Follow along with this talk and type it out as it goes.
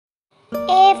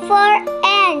A for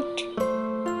ant.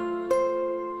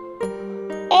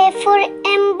 A for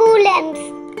ambulance.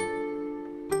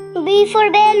 B for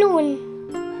balloon.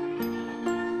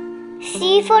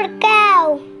 C for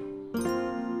cow.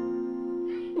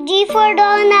 D for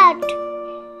donut.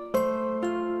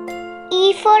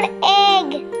 E for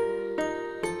egg.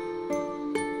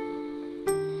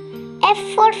 F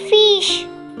for fish.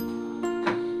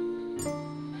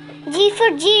 G for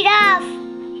giraffe.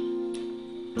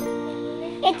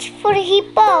 H for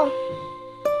hippo.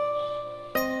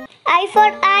 I for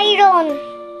iron.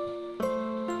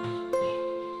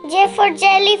 J for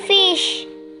jellyfish.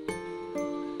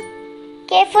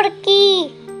 K for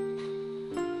key.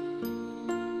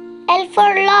 L for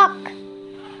lock.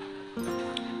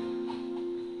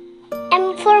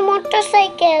 M for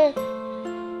motorcycle.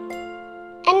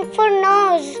 N for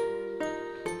nose.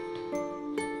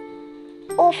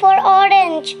 O for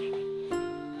orange.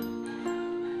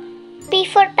 P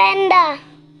for panda.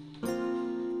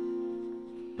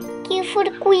 Q for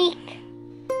quick.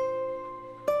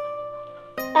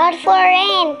 R for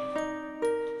rain.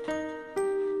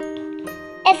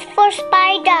 S for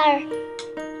spider.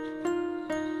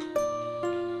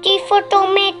 T for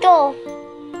tomato.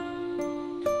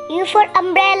 U for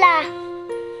umbrella.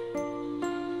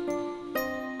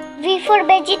 V for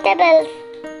vegetables.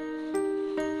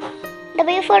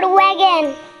 W for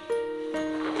wagon.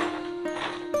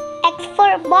 X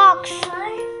for box.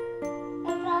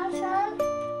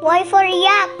 Y for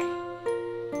yak.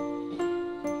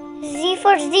 Z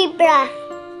for zebra.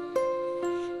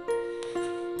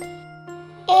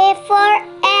 A for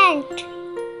ant.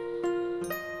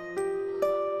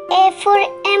 A for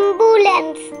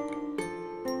ambulance.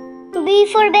 B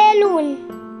for balloon.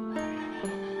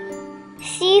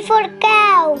 C for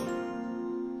cow.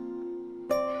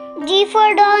 D for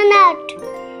donut.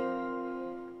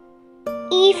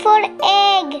 E for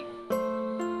egg.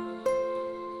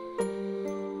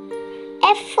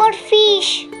 F for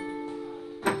fish.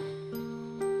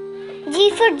 G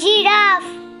for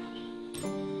giraffe.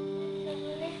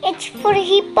 H for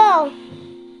hippo.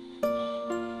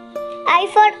 I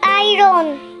for iron.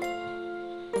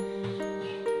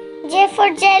 J for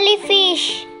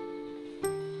jellyfish.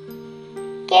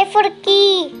 K for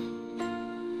key.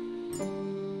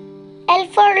 L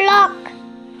for lock.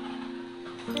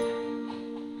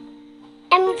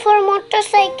 M for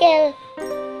motorcycle.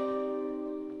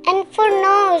 N for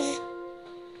nose.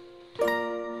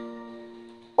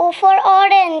 O for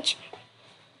orange.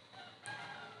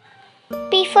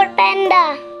 P for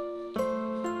panda.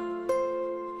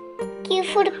 Q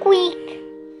for quick.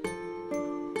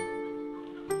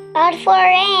 R for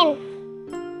rain.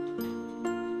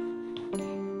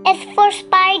 S for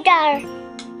spider.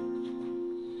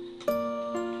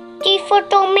 T for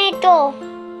tomato.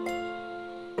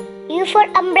 U for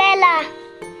umbrella.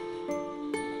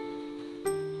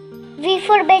 V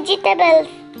for vegetables.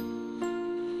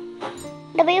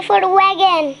 W for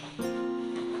wagon.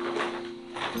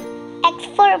 X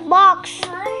for box.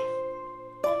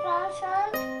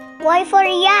 Y for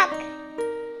yak.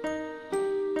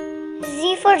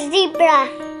 Z for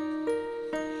zebra.